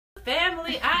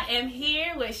Family, I am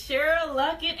here with Cheryl,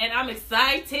 Luckett, and I'm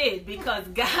excited because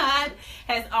God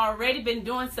has already been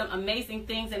doing some amazing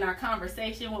things in our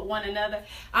conversation with one another.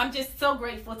 I'm just so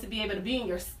grateful to be able to be in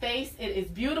your space. It is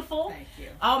beautiful. Thank you.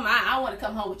 Oh my, I want to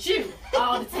come home with you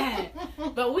all the time.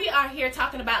 But we are here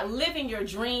talking about living your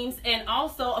dreams, and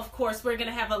also, of course, we're going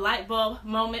to have a light bulb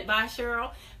moment by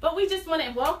Cheryl. But we just want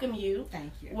to welcome you.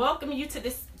 Thank you. Welcome you to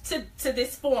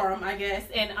this forum, I guess,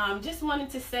 and just wanted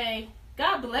to say,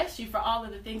 God bless you for all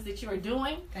of the things that you are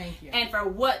doing. Thank you. And for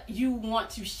what you want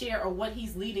to share or what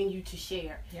He's leading you to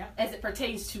share. Yep. As it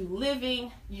pertains to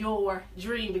living your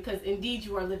dream, because indeed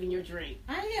you are living your dream.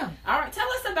 I am. All right, tell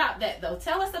us about that though.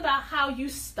 Tell us about how you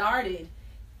started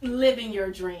living your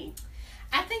dream.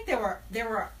 I think there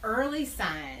were early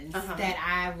signs that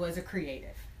I was a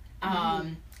creative.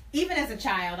 Even as a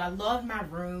child, I loved my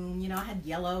room. You know, I had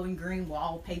yellow and green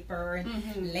wallpaper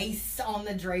and lace on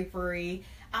the drapery.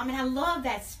 And I loved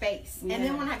that space. Yeah. And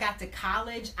then when I got to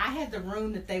college, I had the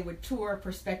room that they would tour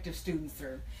prospective students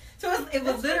through. So it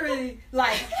was literally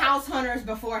like house hunters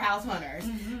before house hunters.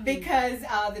 Because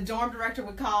the dorm director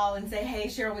would call and say, hey,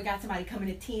 Cheryl, we got somebody coming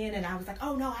at 10. And I was like,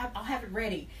 oh, no, I'll have it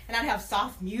ready. And I'd have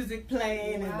soft music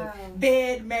playing and the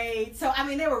bed made. So, I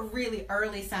mean, there were really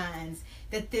early signs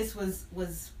that this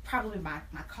was probably my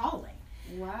calling.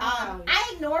 Wow.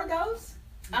 I ignore those.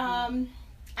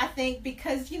 I think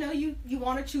because, you know, you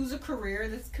want to choose a career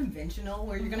that's conventional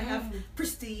where you're going to have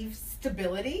perceived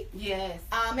stability. Yes.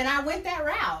 And I went that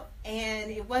route.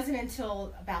 And it wasn't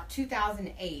until about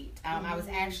 2008, I was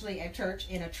actually at church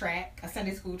in a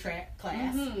Sunday school track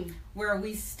class where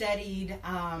we studied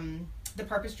The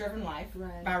Purpose-Driven Life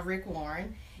by Rick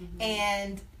Warren.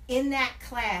 And in that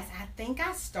class, I think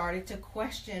I started to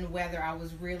question whether I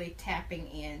was really tapping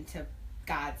into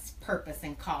God's purpose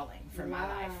and calling for my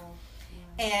life.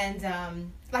 And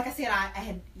like I said,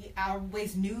 I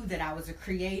always knew that I was a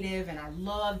creative and I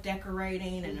loved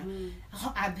decorating and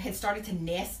I had started to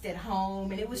nest at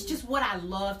home, and it was just what I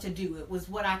loved to do. It was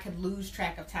what I could lose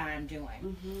track of time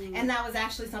doing. And that was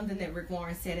actually something that Rick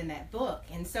Warren said in that book.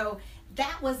 And so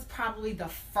that was probably the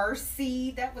first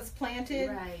seed that was planted.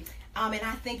 Right. And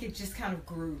I think it just kind of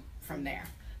grew from there.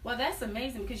 Well, that's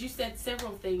amazing because you said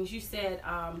several things. You said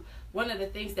one of the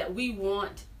things that we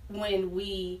want when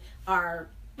we are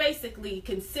basically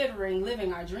considering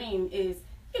living our dream is,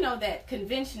 you know, that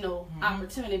conventional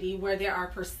opportunity where there are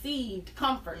perceived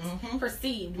comforts,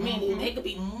 perceived, meaning they could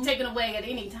be taken away at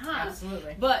any time.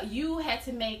 Absolutely. But you had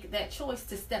to make that choice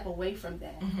to step away from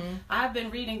that. I've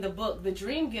been reading the book, The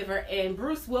Dream Giver, and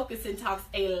Bruce Wilkinson talks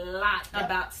a lot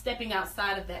about stepping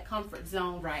outside of that comfort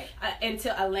zone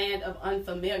into a land of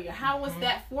unfamiliar. How was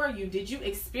that for you? Did you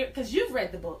experience, because you've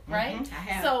read the book, right? I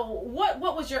have. So what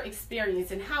was your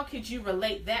experience, and how could you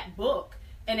relate that book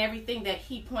and everything that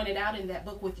he pointed out in that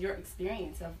book with your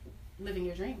experience of living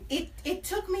your dream? It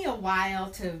took me a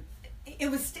while it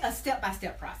was a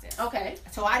step-by-step process. Okay.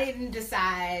 So I didn't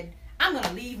decide, I'm going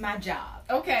to leave my job.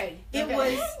 Okay. It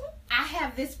was, I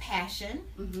have this passion.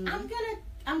 I'm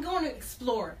going to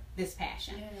explore this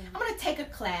passion. Yeah. I'm going to take a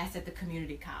class at the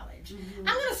community college. I'm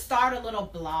going to start a little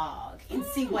blog and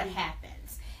see what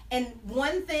happens. And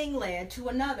one thing led to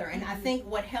another. And I think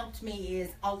what helped me is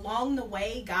along the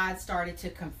way, God started to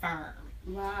confirm.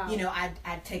 Wow. You know,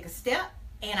 I'd take a step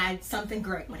and something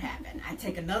great would happen. I'd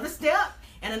take another step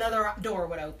and another door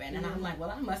would open. And I'm like,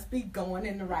 well, I must be going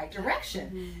in the right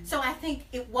direction. So I think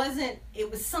it was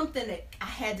something that I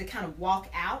had to kind of walk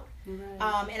out.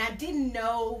 Right. And I didn't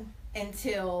know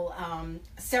until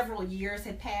several years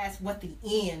had passed what the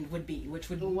end would be, which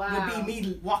would be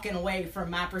me walking away from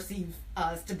my perceived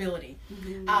stability.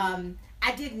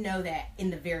 I didn't know that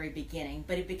in the very beginning,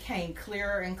 but it became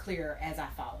clearer and clearer as I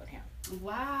followed him.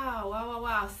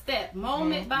 Wow. Step,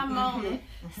 moment by moment.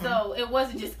 So it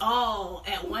wasn't just all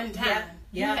at one time.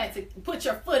 You had to put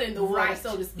your foot in the water,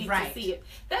 so to speak, to see it.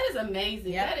 That is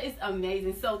amazing. That is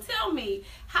amazing. So tell me,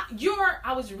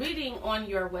 I was reading on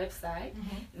your website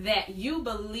that you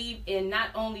believe in not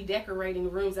only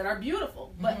decorating rooms that are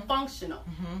beautiful, but functional.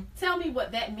 Tell me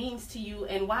what that means to you,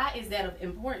 and why is that of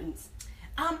importance?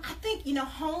 I think, you know,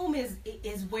 home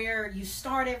is where you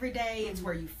start every day. It's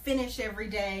where you finish every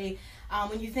day.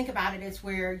 When you think about it, it's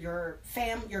where your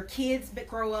kids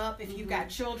grow up. If you've got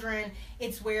children,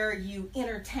 it's where you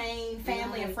entertain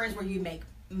family and friends, where you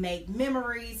make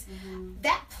memories.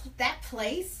 That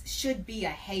place should be a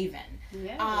haven.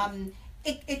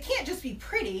 It can't just be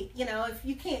pretty, you know. If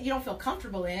you don't feel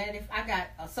comfortable in it. If I got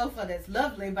a sofa that's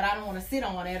lovely, but I don't want to sit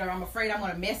on it, or I'm afraid I'm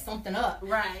going to mess something up,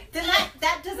 right? Then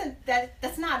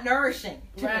that's not nourishing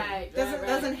to me.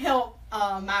 Doesn't help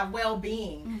my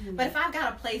well-being. But if I've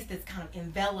got a place that's kind of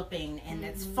enveloping and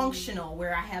that's functional,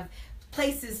 where I have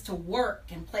places to work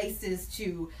and places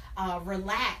to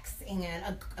relax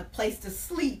and a place to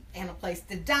sleep and a place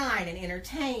to dine and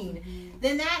entertain,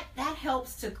 then that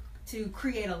helps to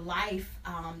create a life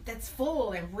that's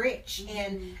full and rich.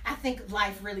 And I think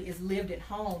life really is lived at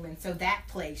home, and so that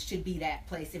place should be that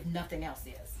place if nothing else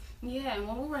is. Yeah, and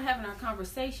when we were having our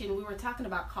conversation, we were talking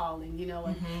about calling, you know,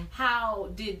 and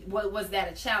what was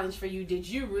that a challenge for you? Did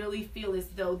you really feel as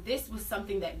though this was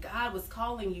something that God was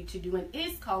calling you to do and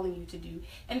is calling you to do,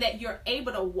 and that you're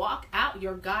able to walk out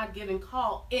your God-given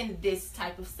call in this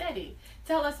type of setting?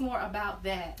 Tell us more about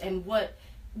that, and what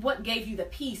gave you the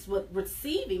peace with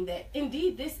receiving that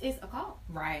indeed this is a call.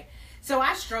 Right. So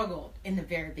I struggled in the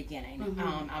very beginning.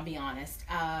 I'll be honest.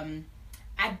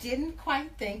 I didn't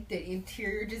quite think that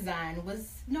interior design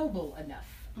was noble enough.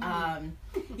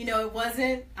 You know,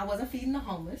 I wasn't feeding the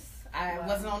homeless. I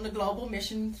wasn't on the global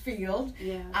missions field.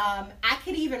 I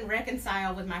could even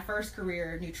reconcile with my first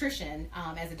career, nutrition,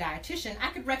 as a dietitian. I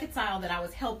could reconcile that I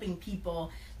was helping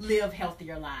people live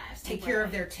healthier lives, take care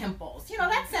of their temples. You know,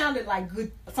 that sounded like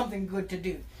something good to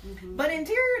do. But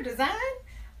interior design,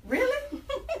 really?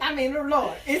 I mean,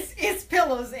 Lord, it's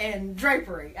pillows and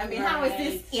drapery. I mean, how is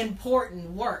this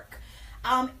important work?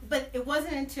 But it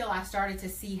wasn't until I started to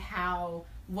see how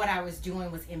what I was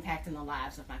doing was impacting the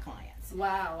lives of my clients.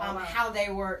 How they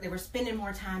were spending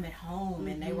more time at home,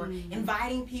 and they were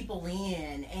inviting people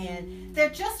in, and there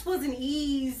just was an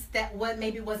ease that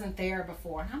maybe wasn't there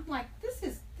before. And I'm like, this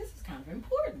is kind of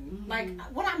important. Like,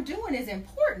 what I'm doing is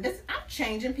important. I'm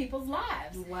changing people's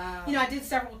lives. You know, I did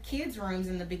several kids' rooms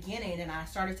in the beginning, and I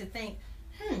started to think,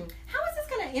 how is this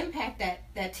going to impact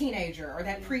that teenager or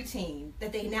that preteen,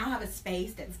 that they now have a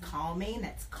space that's calming,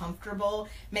 that's comfortable,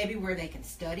 maybe where they can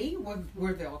study,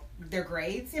 where their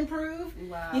grades improve.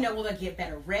 You know, will they get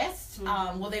better rest?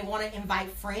 Will they want to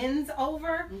invite friends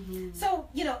over? So,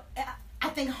 you know, I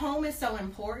think home is so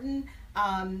important,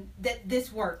 that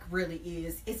this work really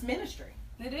it's ministry.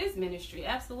 It is ministry,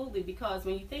 absolutely, because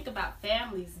when you think about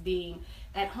families being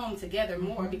at home together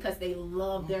more because they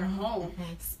love their home,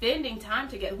 spending time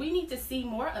together, we need to see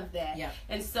more of that.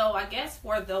 And so I guess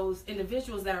for those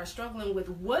individuals that are struggling with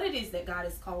what it is that God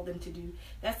has called them to do,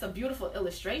 that's a beautiful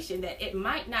illustration that it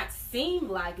might not seem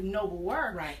like noble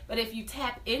work, but if you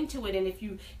tap into it and if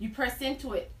you press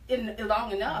into it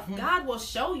long enough, God will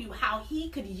show you how he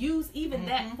could use even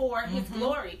that for his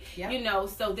glory. You know,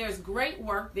 so there's great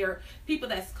work. There are people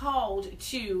that's called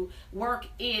to work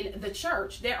in the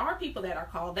church. There are people that are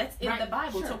called, that's in the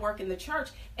Bible, to work in the church,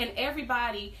 and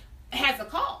everybody has a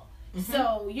call.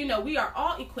 So, you know, we are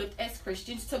all equipped as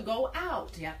Christians to go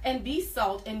out and be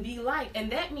salt and be light.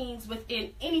 And that means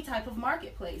within any type of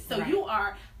marketplace. So you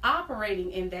are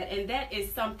operating in that. And that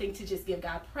is something to just give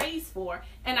God praise for.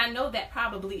 And I know that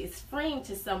probably is freeing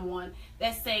to someone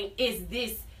that's saying, is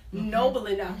this noble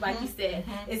enough? Like you said,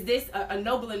 is this a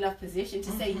noble enough position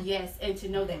to say yes, and to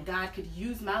know that God could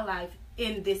use my life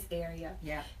in this area?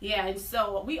 And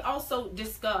so we also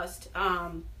discussed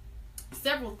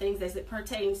several things as it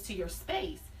pertains to your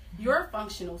space, your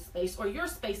functional space, or your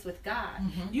space with God.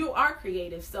 You are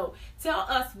creative, so tell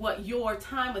us what your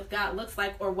time with God looks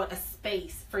like, or what a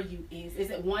space for you is. Is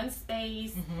it one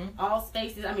space, all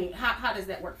spaces? I mean, how does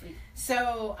that work for you?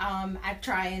 So I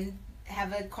try and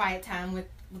have a quiet time with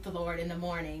the Lord in the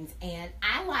mornings, and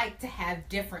I like to have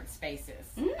different spaces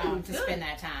to spend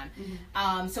that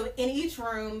time. So in each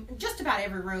room, just about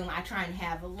every room, I try and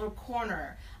have a little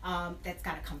corner that's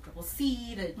got a comfortable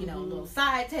seat, a little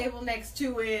side table next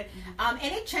to it, and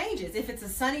it changes. If it's a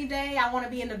sunny day, I want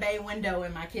to be in the bay window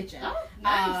in my kitchen.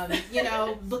 You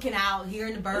know, looking out,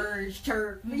 hearing the birds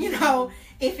chirp. You know,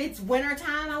 if it's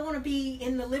wintertime, I want to be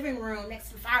in the living room next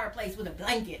to the fireplace with a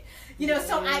blanket. You know,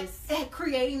 so I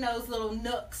creating those little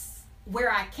nooks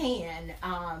where I can.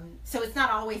 So it's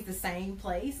not always the same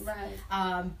place.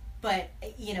 But,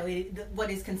 you know,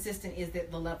 what is consistent is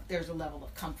that there's a level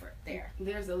of comfort there.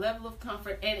 There's a level of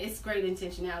comfort, and it's great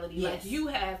intentionality. Like, you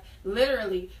have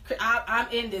literally, I'm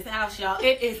in this house, y'all.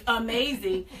 It is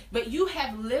amazing. But you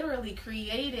have literally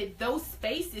created those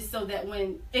spaces so that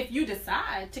if you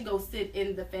decide to go sit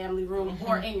in the family room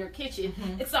or in your kitchen,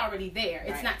 it's already there.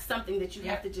 It's not something that you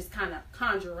have to just kind of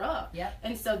conjure up.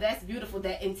 And so that's beautiful,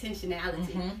 that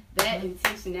intentionality. That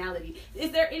intentionality.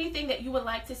 Is there anything that you would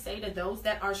like to say to those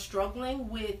that are struggling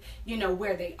with, you know,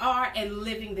 where they are and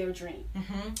living their dream?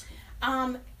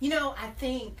 You know, I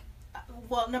think,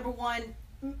 well, number one,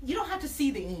 you don't have to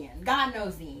see the end. God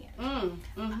knows the end.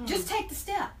 Just take the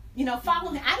step. You know,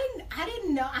 follow me. I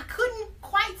didn't know. I couldn't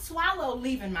quite might swallow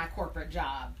leaving my corporate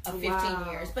job of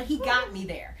 15 years, but he got me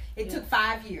there. It took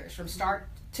 5 years from start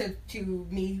to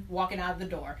me walking out of the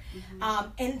door.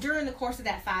 And during the course of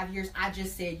that 5 years, I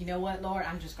just said, you know what, Lord,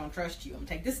 I'm just going to trust you. I'm going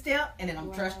to take this step, and then I'm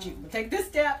going to trust you. I'm going to take this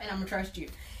step, and I'm going to trust you.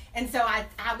 And so I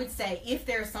would say, if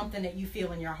there's something that you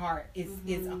feel in your heart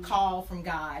is a call from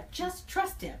God, just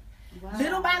trust him.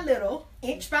 Little by little,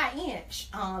 inch by inch,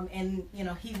 and, you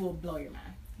know, he will blow your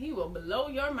mind. He will blow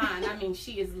your mind. I mean,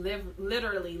 she is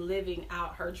literally living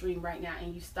out her dream right now,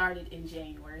 and you started in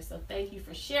January. So thank you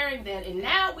for sharing that. And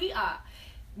now we are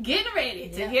getting ready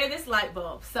to hear this light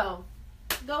bulb. So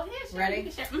go ahead, Cheryl. Ready? You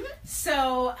can share.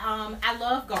 So I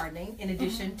love gardening in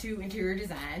addition to interior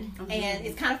design, and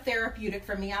it's kind of therapeutic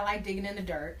for me. I like digging in the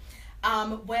dirt.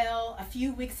 Well, a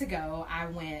few weeks ago, I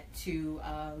went to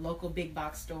a local big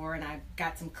box store, and I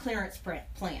got some clearance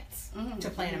plants to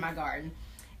plant in my garden.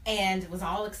 And was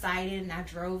all excited, and I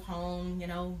drove home, you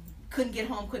know, couldn't get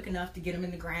home quick enough to get them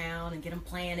in the ground and get them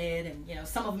planted, and, you know,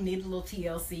 some of them needed a little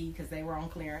TLC because they were on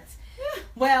clearance.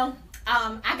 Well,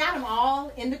 I got them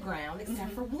all in the ground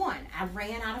except for one. I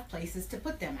ran out of places to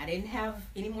put them. I didn't have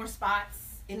any more spots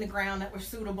in the ground that were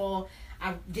suitable.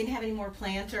 I didn't have any more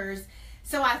planters.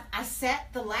 So I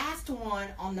set the last one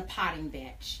on the potting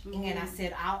bench, and I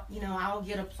said, I'll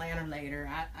get a planter later.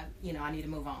 I need to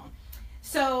move on.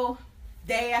 So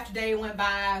day after day went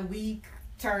by, a week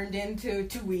turned into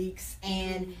 2 weeks,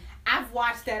 and I've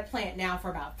watched that plant now for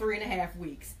about 3.5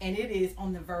 weeks, and it is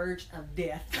on the verge of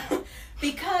death.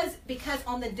 because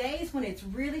on the days when it's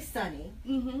really sunny,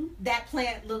 that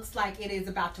plant looks like it is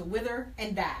about to wither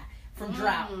and die from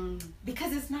drought,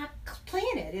 because it's not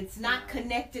planted, it's not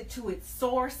connected to its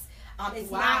source.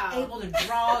 It's not able to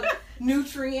draw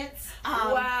nutrients.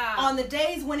 On the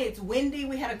days when it's windy,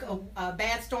 we had a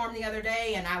bad storm the other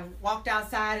day, and I walked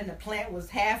outside, and the plant was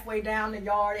halfway down the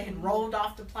yard. It had rolled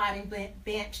off the planting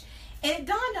bench. And it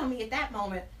dawned on me at that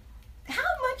moment, how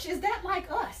much is that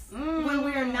like us when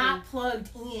we are not plugged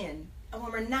in,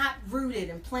 when we're not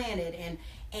rooted and planted,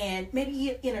 and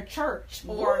maybe in a church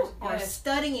or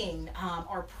studying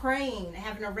or praying,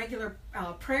 having a regular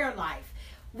prayer life.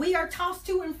 We are tossed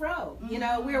to and fro. You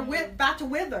know, we're about to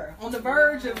wither, on the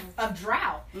verge of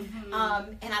drought.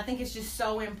 And I think it's just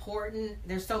so important.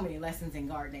 There's so many lessons in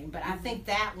gardening, but I think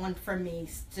that one for me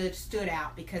stood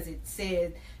out because it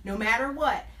said, no matter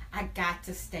what, I got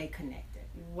to stay connected.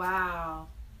 Wow.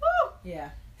 Woo.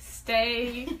 Yeah.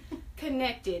 Stay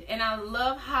connected. And I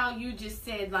love how you just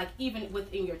said, like, even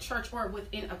within your church or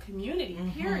within a community,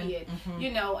 period.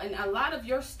 You know, and a lot of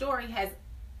your story has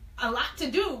a lot to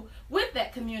do with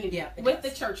that community, with the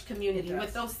church community,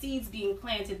 with those seeds being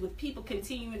planted, with people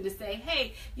continuing to say,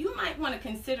 hey, you might want to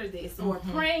consider this, or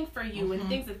praying for you and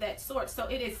things of that sort. So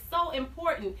it is so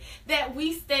important that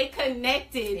we stay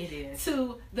connected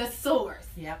to the source.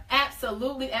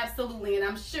 Absolutely, absolutely. And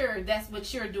I'm sure that's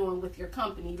what you're doing with your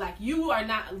company. Like, you are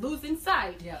not losing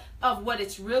sight of what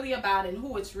it's really about and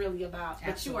who it's really about,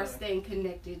 but you are staying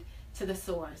connected to the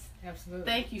source. Absolutely.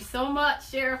 Thank you so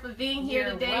much, Cheryl, for being here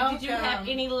today. Welcome. Did you have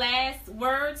any last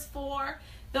words for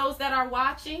those that are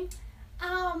watching?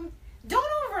 Don't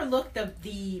overlook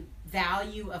the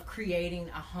value of creating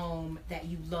a home that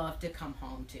you love to come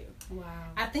home to. Wow.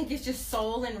 I think it's just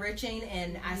soul enriching,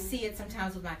 and I see it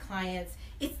sometimes with my clients.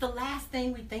 It's the last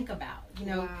thing we think about. You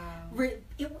know,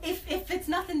 if it's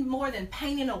nothing more than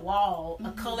painting a wall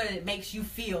a color that makes you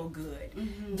feel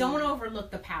good, don't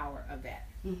overlook the power of that.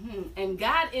 And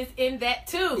God is in that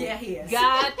too. Yeah, He is.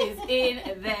 God is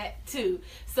in that too.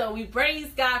 So we praise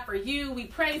God for you. We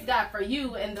praise God for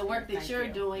you and the work that you're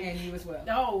doing. And you as well.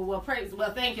 Oh, well,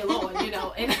 thank you, Lord. You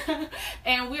know,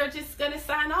 and we're just gonna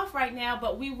sign off right now.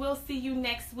 But we will see you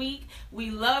next week. We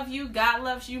love you. God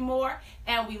loves you more,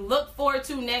 and we look forward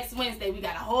to next Wednesday. We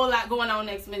got a whole lot going on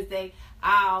next Wednesday.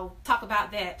 I'll talk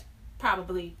about that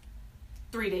probably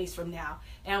 3 days from now.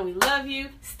 And we love you.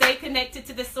 Stay connected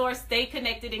to the source. Stay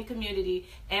connected in community.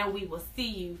 And we will see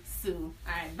you soon.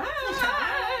 All right.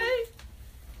 Bye.